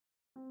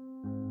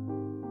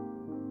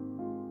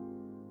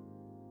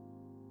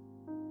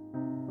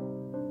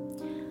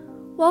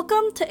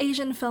Welcome to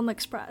Asian Film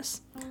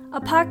Express,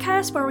 a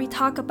podcast where we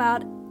talk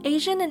about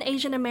Asian and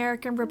Asian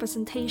American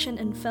representation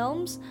in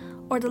films,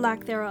 or the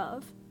lack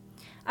thereof.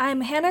 I am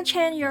Hannah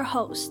Chan, your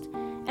host,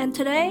 and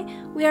today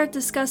we are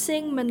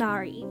discussing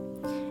Minari,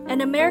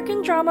 an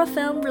American drama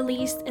film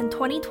released in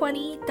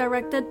 2020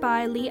 directed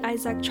by Lee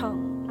Isaac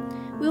Chung.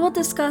 We will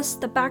discuss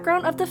the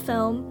background of the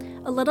film,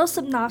 a little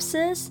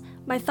synopsis,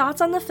 my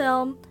thoughts on the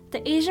film,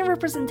 the Asian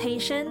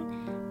representation,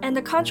 and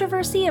the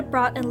controversy it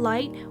brought in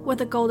light with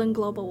the Golden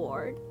Globe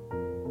Award.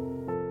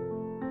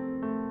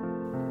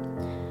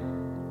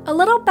 A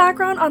little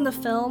background on the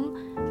film: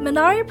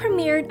 Minari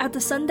premiered at the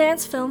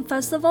Sundance Film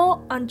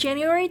Festival on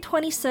January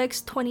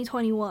 26,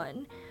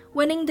 2021,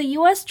 winning the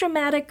U.S.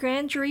 Dramatic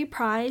Grand Jury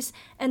Prize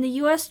and the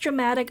U.S.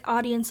 Dramatic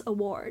Audience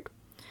Award.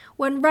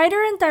 When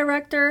writer and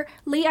director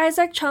Lee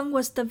Isaac Chung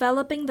was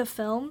developing the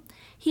film,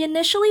 he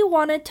initially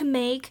wanted to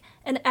make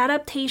an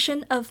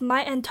adaptation of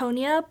My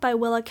Antonia by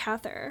Willa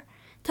Cather,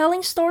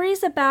 telling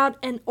stories about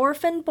an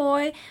orphan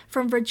boy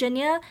from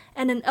Virginia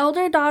and an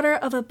elder daughter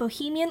of a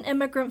Bohemian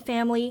immigrant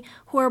family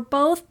who are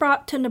both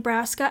brought to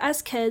Nebraska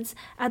as kids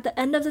at the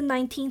end of the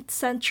 19th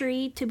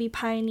century to be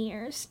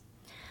pioneers.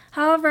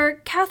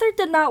 However, Cather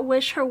did not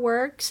wish her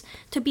works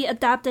to be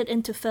adapted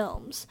into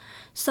films,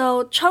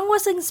 so Chung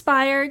was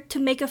inspired to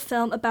make a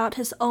film about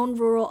his own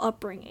rural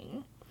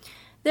upbringing.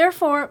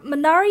 Therefore,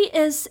 Minari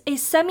is a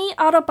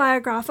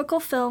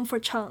semi-autobiographical film for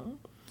Chung.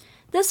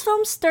 This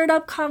film stirred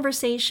up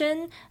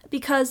conversation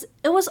because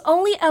it was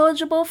only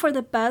eligible for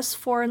the Best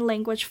Foreign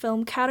Language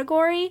Film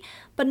category,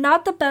 but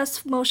not the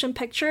Best Motion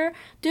Picture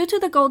due to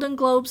the Golden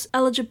Globe's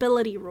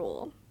eligibility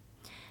rule.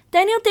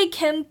 Daniel Dae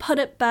Kim put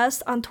it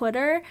best on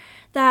Twitter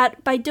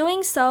that by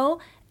doing so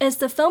is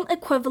the film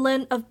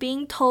equivalent of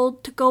being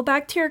told to go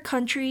back to your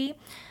country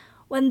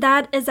when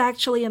that is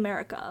actually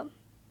America.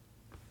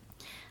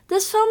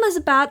 This film is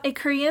about a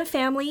Korean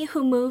family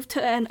who moved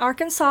to an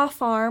Arkansas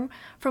farm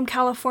from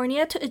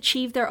California to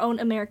achieve their own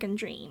American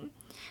dream.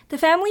 The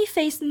family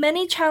faced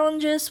many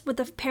challenges with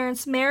the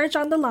parents' marriage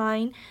on the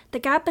line, the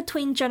gap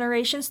between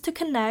generations to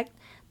connect,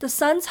 the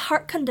son's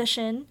heart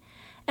condition,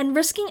 and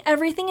risking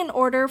everything in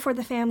order for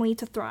the family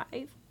to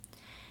thrive.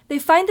 They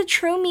find the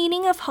true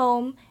meaning of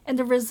home and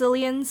the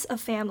resilience of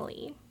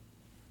family.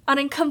 On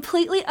a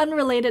completely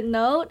unrelated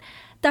note,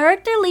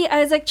 director Lee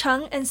Isaac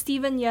Chung and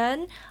Steven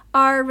Yeun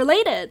are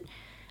related.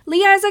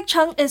 Lee Isaac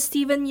Chung is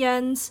Steven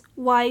Yeun's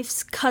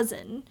wife's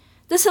cousin.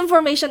 This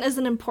information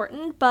isn't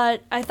important,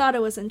 but I thought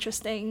it was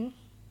interesting.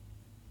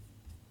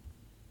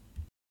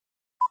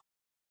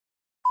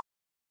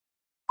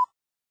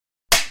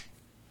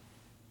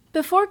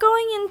 Before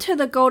going into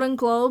the Golden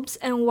Globes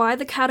and why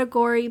the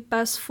category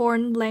Best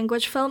Foreign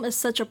Language Film is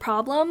such a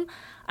problem,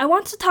 I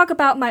want to talk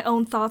about my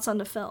own thoughts on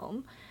the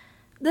film.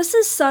 This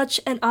is such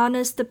an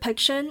honest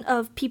depiction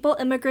of people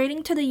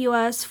immigrating to the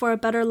US for a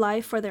better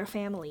life for their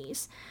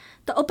families.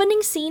 The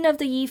opening scene of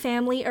the Yi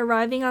family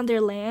arriving on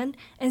their land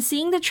and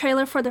seeing the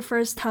trailer for the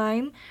first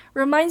time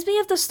reminds me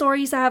of the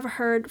stories I have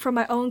heard from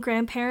my own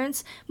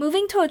grandparents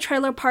moving to a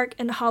trailer park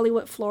in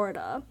Hollywood,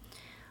 Florida.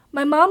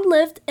 My mom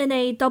lived in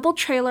a double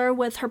trailer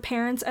with her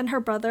parents and her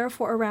brother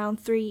for around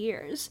 3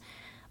 years.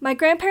 My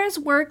grandparents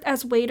worked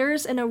as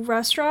waiters in a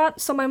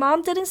restaurant, so my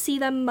mom didn't see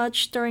them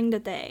much during the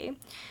day.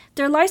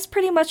 Their lives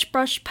pretty much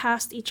brushed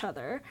past each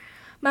other.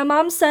 My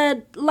mom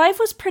said life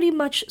was pretty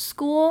much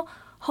school,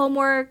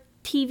 homework,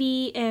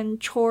 TV,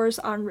 and chores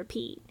on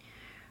repeat.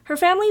 Her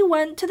family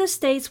went to the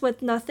States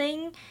with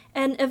nothing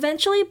and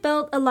eventually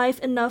built a life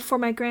enough for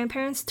my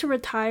grandparents to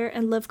retire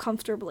and live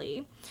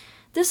comfortably.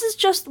 This is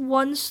just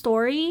one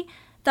story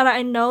that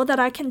I know that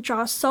I can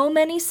draw so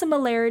many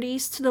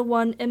similarities to the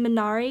one in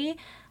Minari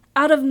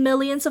out of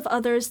millions of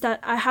others that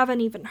I haven't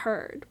even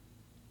heard.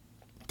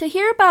 To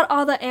hear about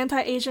all the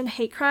anti-Asian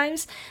hate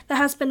crimes that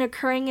has been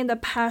occurring in the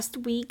past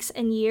weeks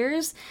and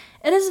years,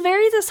 it is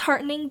very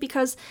disheartening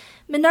because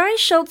Minari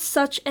showed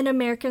such an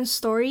American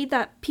story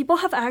that people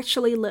have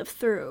actually lived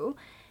through.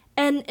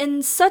 And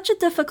in such a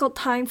difficult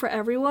time for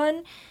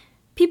everyone,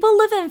 people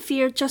live in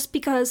fear just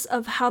because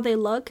of how they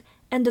look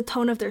and the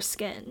tone of their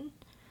skin.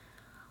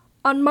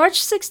 On March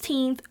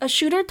 16th, a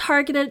shooter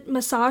targeted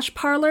massage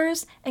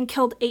parlors and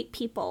killed 8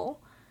 people.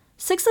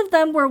 6 of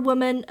them were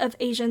women of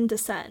Asian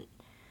descent.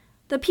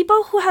 The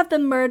people who have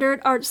been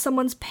murdered are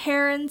someone's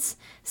parents,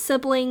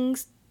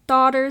 siblings,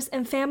 daughters,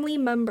 and family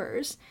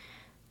members.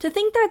 To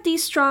think that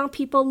these strong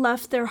people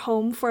left their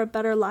home for a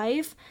better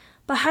life,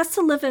 but has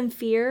to live in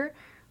fear,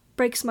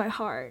 breaks my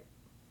heart.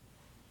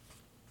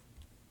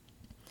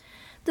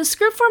 The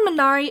script for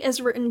Minari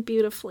is written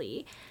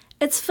beautifully.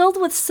 It's filled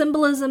with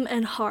symbolism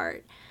and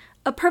heart,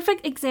 a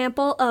perfect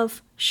example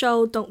of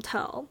show, don't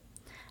tell.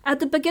 At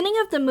the beginning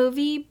of the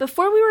movie,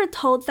 before we were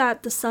told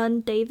that the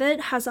son, David,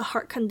 has a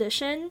heart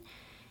condition,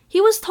 he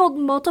was told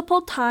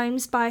multiple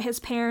times by his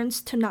parents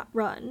to not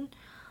run.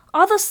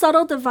 All the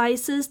subtle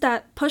devices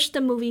that push the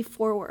movie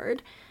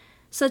forward,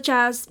 such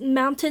as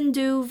Mountain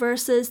Dew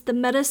versus the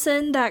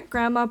medicine that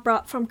grandma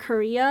brought from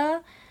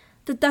Korea,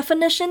 the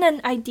definition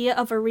and idea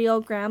of a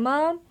real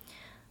grandma,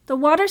 the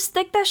water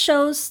stick that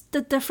shows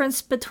the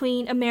difference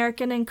between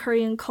American and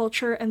Korean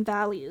culture and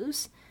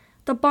values,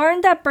 the barn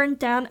that burned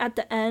down at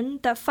the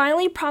end that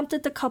finally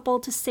prompted the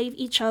couple to save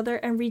each other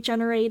and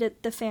regenerated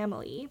the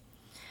family.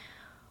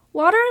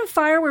 Water and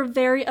fire were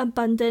very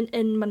abundant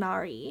in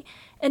Minari.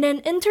 In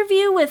an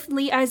interview with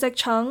Lee Isaac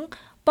Chung,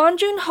 Bong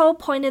Joon-ho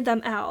pointed them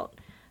out.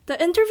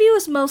 The interview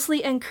is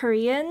mostly in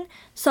Korean,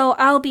 so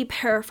I'll be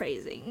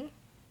paraphrasing.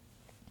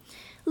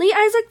 Lee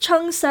Isaac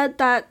Chung said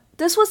that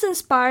this was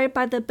inspired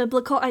by the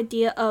biblical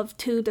idea of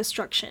two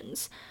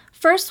destructions,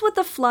 first with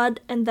the flood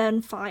and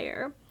then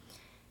fire.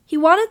 He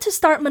wanted to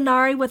start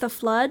Minari with a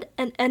flood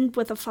and end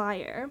with a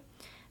fire.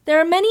 There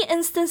are many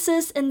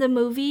instances in the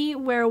movie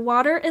where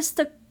water is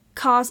the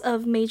cause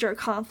of major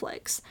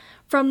conflicts,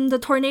 from the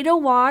tornado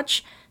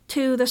watch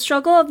to the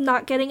struggle of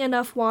not getting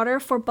enough water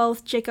for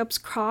both Jacob's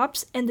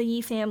crops and the Yi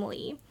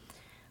family.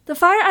 The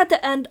fire at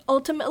the end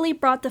ultimately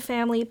brought the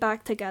family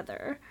back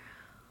together.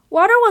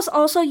 Water was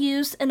also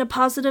used in a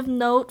positive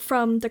note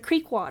from the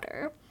creek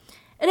water.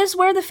 It is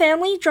where the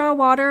family draw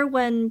water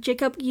when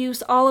Jacob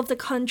used all of the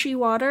country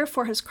water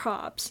for his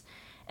crops,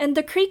 and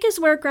the creek is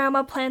where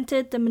Grandma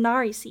planted the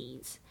Minari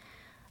seeds.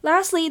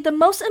 Lastly, the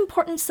most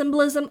important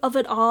symbolism of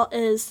it all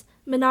is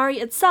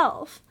Minari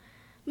itself.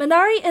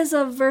 Minari is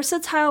a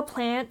versatile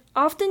plant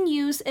often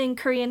used in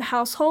Korean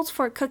households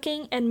for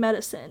cooking and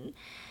medicine.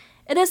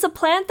 It is a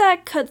plant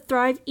that could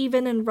thrive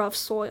even in rough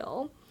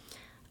soil.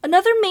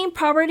 Another main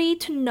property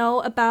to know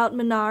about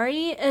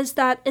Minari is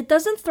that it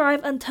doesn't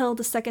thrive until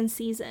the second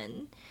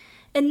season.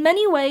 In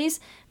many ways,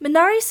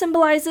 Minari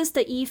symbolizes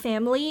the Yi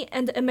family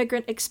and the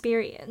immigrant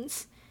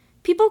experience.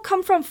 People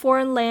come from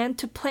foreign land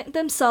to plant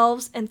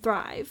themselves and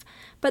thrive,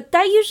 but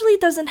that usually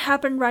doesn't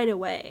happen right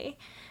away.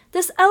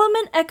 This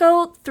element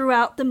echoed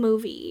throughout the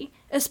movie,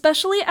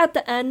 especially at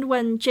the end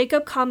when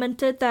Jacob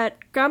commented that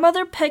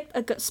grandmother picked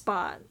a good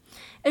spot.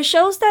 It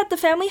shows that the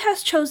family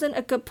has chosen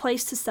a good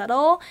place to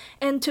settle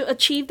and to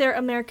achieve their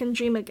American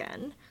dream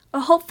again.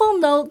 A hopeful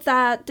note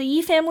that the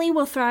Yi family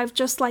will thrive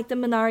just like the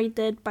Minari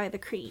did by the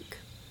creek.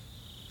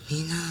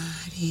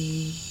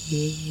 Minari,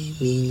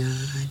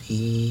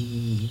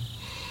 Minari.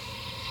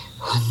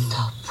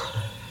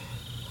 Wonderful,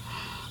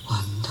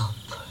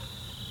 wonderful,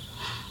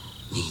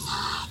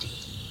 Minari.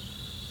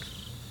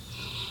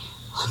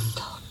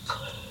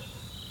 Wonderful,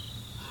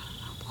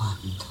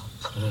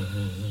 wonderful,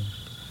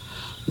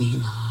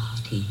 Minari.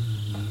 Minari,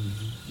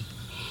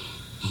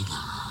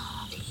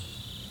 Minari.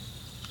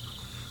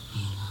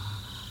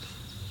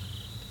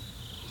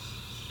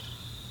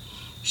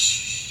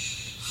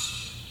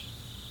 Shh.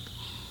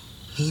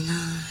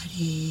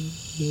 Minari,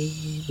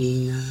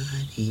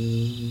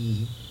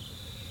 Minari.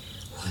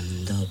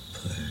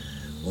 Wonderful,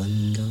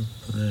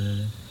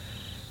 wonderful,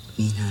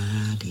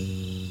 Minari.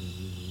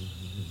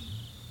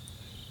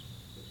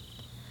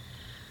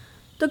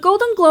 The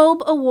Golden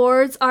Globe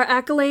Awards are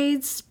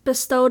accolades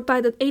bestowed by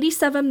the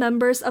 87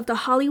 members of the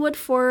Hollywood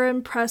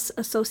Foreign Press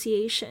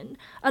Association,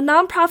 a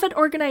nonprofit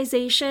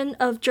organization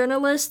of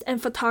journalists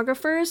and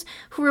photographers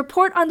who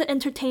report on the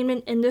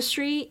entertainment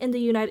industry in the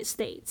United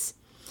States.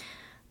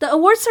 The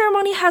award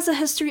ceremony has a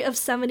history of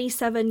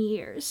 77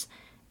 years.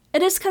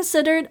 It is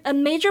considered a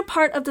major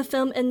part of the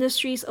film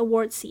industry's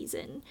award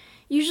season,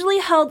 usually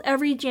held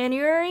every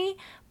January,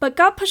 but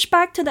got pushed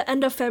back to the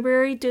end of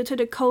February due to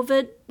the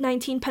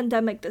COVID-19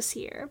 pandemic this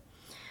year.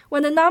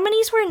 When the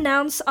nominees were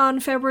announced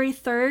on February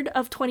 3rd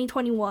of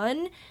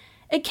 2021,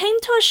 it came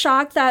to a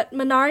shock that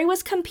Minari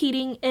was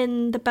competing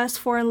in the Best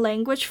Foreign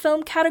Language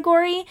Film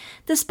category,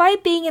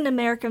 despite being an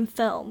American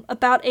film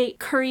about a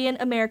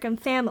Korean-American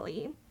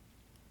family.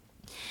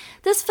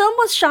 This film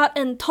was shot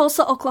in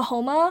Tulsa,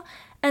 Oklahoma,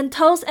 and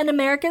tells an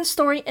American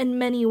story in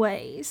many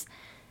ways.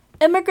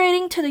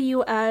 Immigrating to the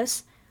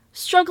U.S.,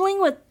 struggling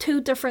with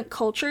two different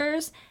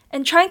cultures,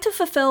 and trying to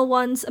fulfill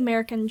one's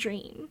American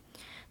dream.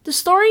 The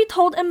story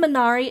told in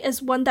Minari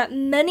is one that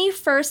many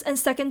first and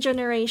second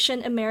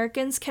generation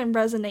Americans can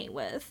resonate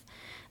with.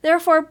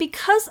 Therefore,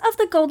 because of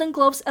the Golden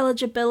Globe's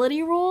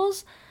eligibility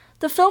rules,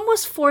 the film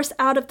was forced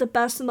out of the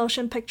Best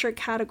Motion Picture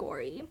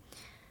category,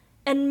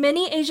 and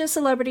many Asian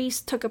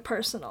celebrities took it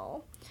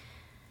personal.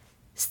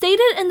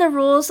 Stated in the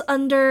rules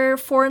under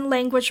foreign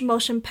language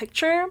motion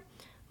picture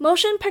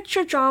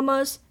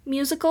dramas,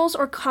 musicals,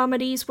 or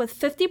comedies with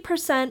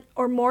 50%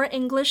 or more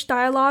English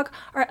dialogue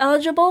are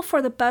eligible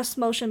for the Best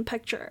Motion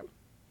Picture.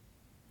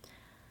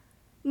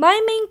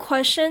 My main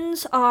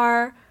questions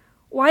are,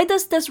 why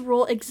does this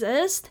rule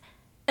exist?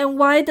 And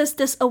why does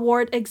this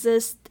award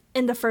exist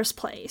in the first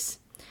place?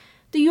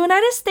 The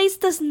United States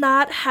does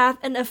not have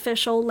an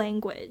official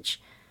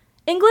language.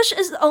 English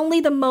is only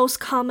the most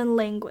common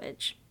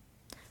language.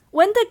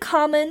 When did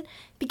common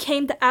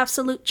became the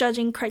absolute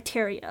judging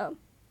criteria?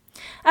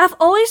 I've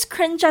always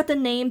cringed at the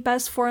name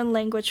Best Foreign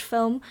Language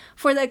Film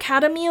for the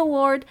Academy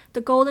Award,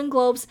 the Golden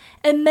Globes,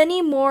 and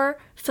many more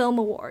film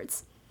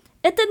awards.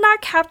 It did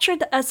not capture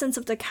the essence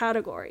of the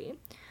category.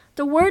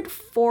 The word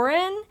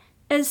foreign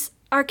is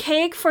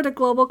archaic for the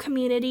global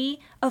community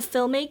of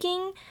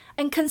filmmaking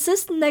and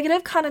consists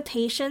negative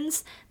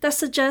connotations that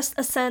suggest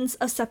a sense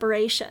of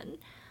separation.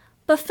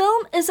 But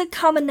film is a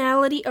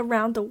commonality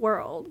around the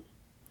world.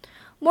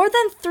 More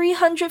than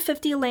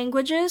 350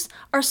 languages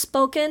are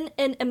spoken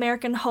in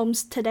American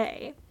homes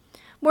today.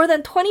 More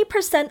than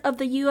 20% of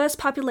the US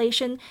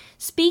population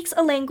speaks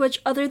a language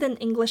other than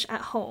English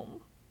at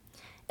home.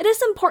 It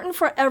is important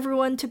for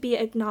everyone to be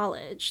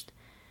acknowledged.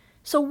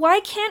 So why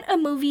can't a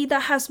movie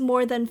that has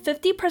more than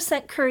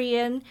 50%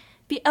 Korean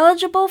be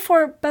eligible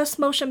for Best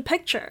Motion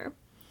Picture?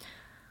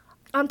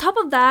 On top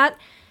of that,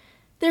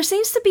 there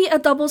seems to be a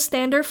double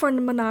standard for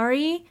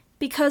Minari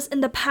because in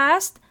the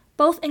past,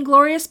 both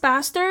Inglourious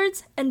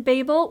Basterds and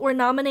Babel were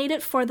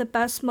nominated for the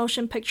Best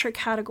Motion Picture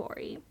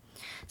category.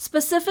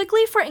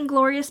 Specifically for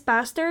Inglourious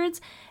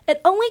Basterds,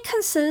 it only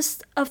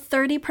consists of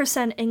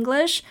 30%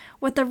 English,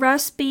 with the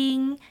rest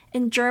being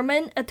in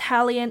German,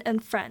 Italian,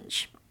 and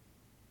French.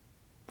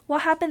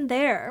 What happened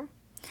there?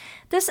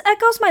 This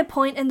echoes my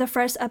point in the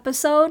first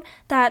episode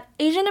that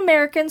Asian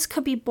Americans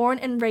could be born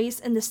and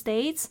raised in the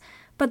States,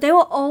 but they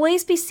will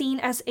always be seen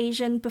as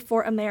Asian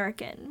before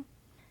American.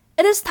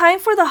 It is time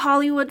for the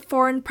Hollywood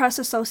Foreign Press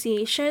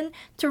Association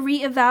to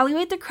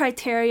reevaluate the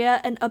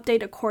criteria and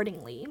update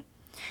accordingly.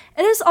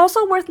 It is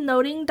also worth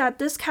noting that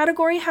this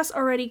category has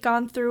already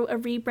gone through a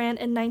rebrand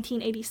in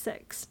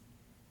 1986.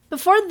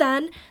 Before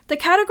then, the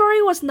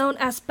category was known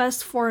as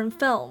Best Foreign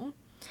Film.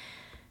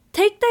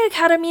 Take the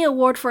Academy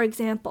Award for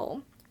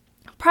example.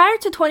 Prior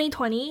to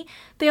 2020,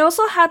 they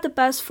also had the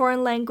Best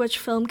Foreign Language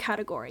Film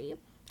category.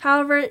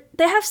 However,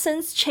 they have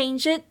since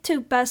changed it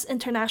to Best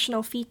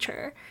International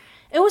Feature.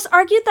 It was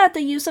argued that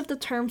the use of the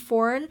term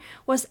foreign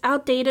was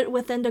outdated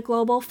within the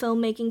global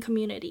filmmaking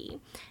community,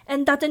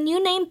 and that the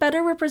new name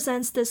better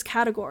represents this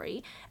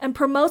category and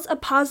promotes a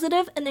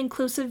positive and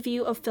inclusive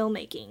view of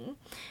filmmaking,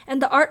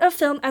 and the art of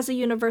film as a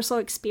universal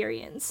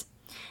experience.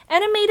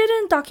 Animated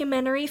and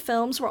documentary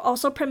films were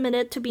also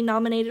permitted to be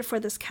nominated for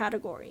this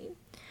category.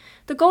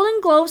 The Golden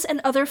Globes and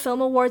other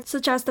film awards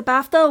such as the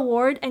BAFTA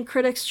Award and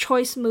Critics'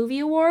 Choice Movie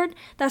Award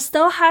that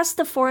still has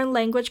the foreign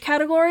language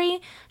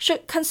category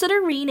should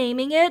consider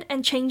renaming it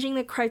and changing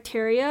the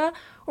criteria,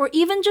 or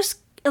even just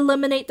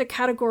eliminate the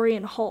category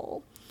in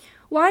whole.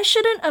 Why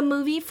shouldn't a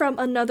movie from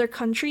another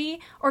country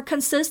or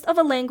consist of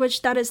a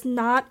language that is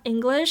not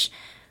English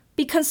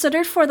be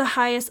considered for the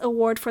highest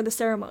award for the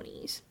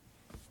ceremonies?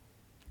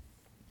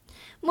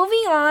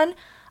 Moving on,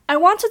 I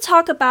want to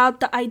talk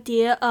about the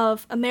idea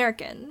of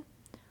American.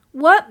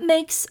 What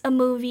makes a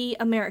movie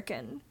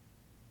American?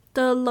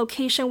 The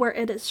location where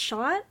it is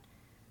shot?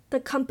 The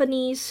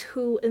companies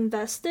who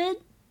invested?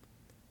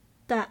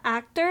 The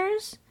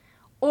actors?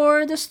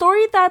 Or the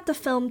story that the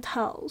film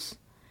tells?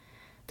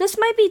 This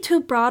might be too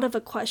broad of a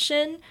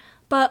question,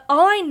 but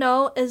all I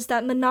know is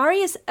that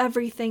Minari is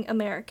everything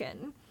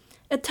American.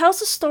 It tells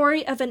the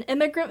story of an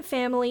immigrant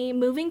family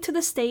moving to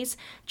the States,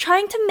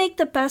 trying to make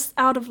the best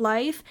out of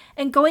life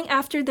and going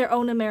after their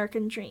own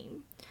American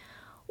dream.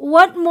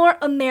 What more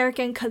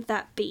American could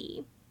that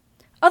be?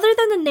 Other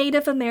than the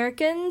Native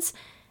Americans,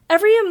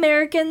 every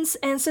American's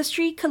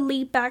ancestry could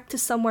lead back to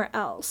somewhere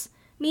else,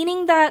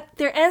 meaning that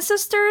their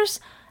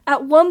ancestors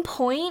at one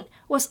point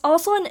was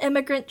also an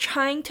immigrant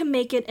trying to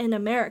make it in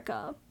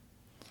America.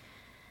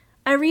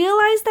 I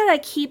realize that I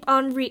keep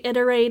on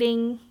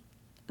reiterating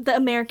the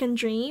American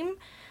dream,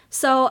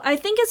 so I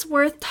think it's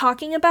worth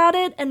talking about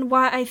it and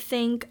why I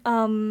think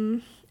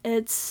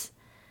it's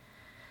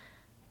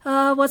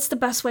what's the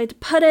best way to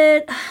put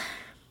it?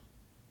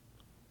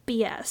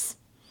 BS.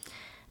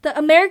 The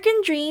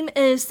American dream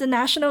is the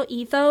national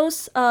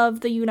ethos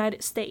of the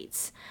United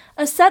States,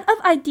 a set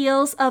of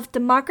ideals of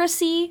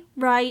democracy,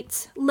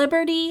 rights,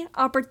 liberty,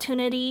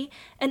 opportunity,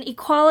 and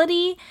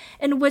equality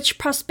in which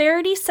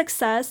prosperity,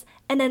 success,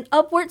 and an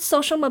upward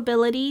social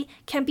mobility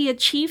can be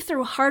achieved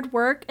through hard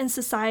work in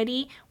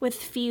society with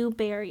few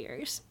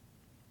barriers.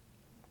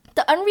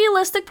 The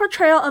unrealistic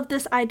portrayal of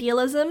this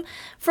idealism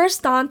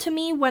first dawned to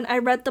me when I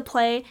read the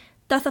play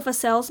Death of a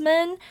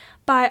Salesman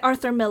by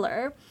Arthur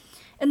Miller.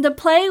 In the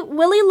play,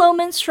 Willy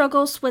Loman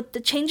struggles with the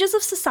changes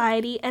of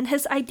society and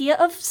his idea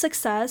of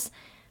success,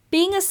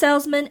 being a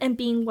salesman and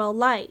being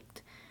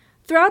well-liked.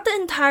 Throughout the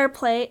entire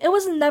play, it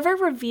was never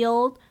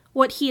revealed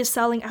what he is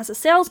selling as a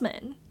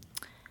salesman.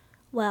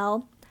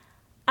 Well,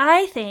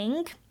 I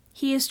think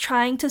he is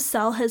trying to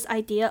sell his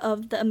idea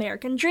of the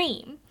American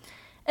dream.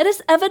 It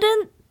is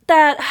evident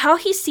that how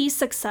he sees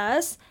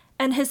success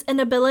and his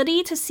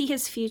inability to see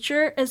his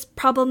future is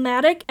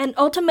problematic and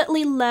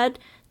ultimately led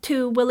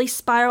to Willy's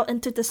spiral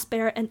into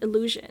despair and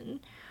illusion.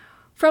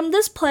 From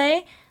this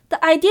play,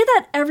 the idea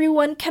that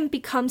everyone can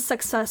become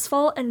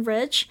successful and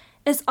rich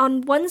is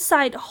on one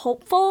side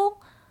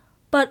hopeful,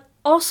 but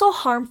also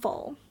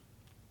harmful.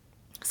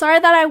 Sorry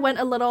that I went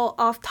a little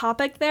off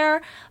topic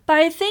there, but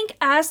I think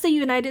as the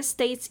United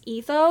States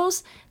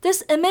ethos,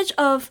 this image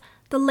of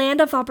the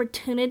land of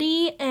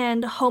opportunity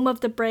and home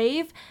of the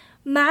brave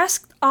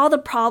masked all the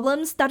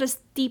problems that is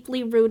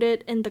deeply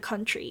rooted in the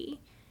country.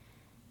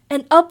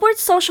 An upward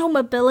social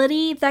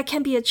mobility that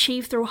can be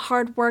achieved through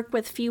hard work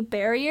with few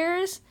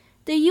barriers.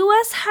 The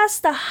US has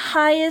the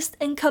highest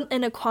income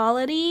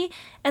inequality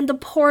and the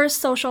poorest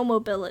social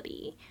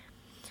mobility.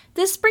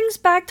 This brings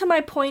back to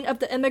my point of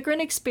the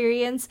immigrant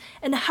experience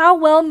and how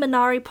well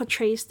Minari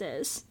portrays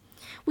this.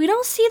 We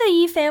don't see the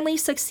Yi family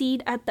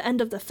succeed at the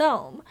end of the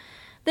film.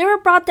 They were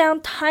brought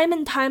down time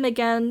and time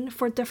again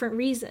for different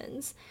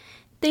reasons.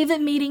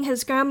 David meeting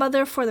his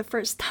grandmother for the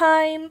first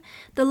time,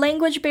 the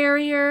language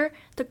barrier,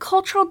 the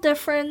cultural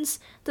difference,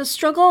 the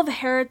struggle of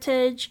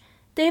heritage,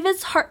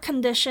 David's heart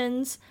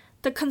conditions,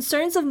 the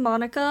concerns of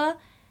Monica,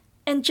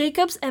 and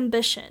Jacob's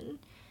ambition.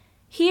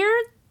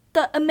 Here,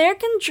 the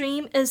American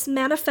dream is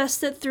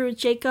manifested through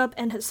Jacob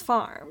and his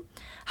farm.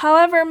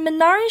 However,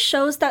 Minari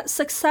shows that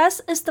success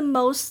is the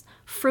most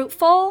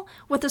fruitful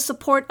with the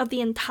support of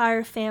the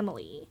entire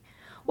family.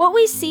 What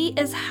we see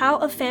is how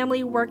a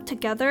family worked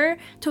together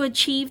to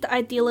achieve the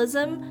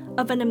idealism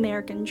of an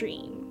American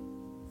dream.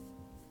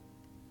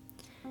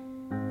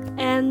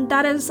 And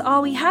that is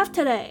all we have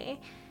today.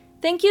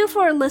 Thank you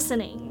for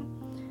listening.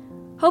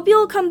 Hope you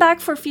will come back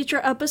for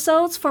future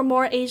episodes for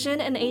more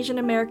Asian and Asian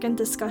American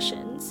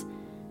discussions.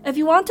 If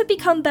you want to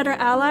become better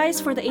allies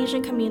for the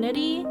Asian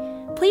community,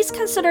 please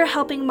consider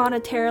helping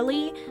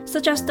monetarily,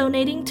 such as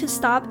donating to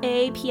Stop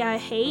AAPI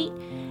Hate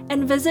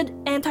and visit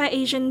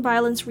anti-Asian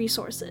violence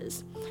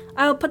resources.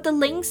 I will put the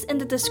links in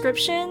the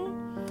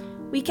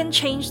description. We can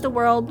change the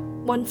world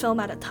one film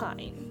at a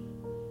time.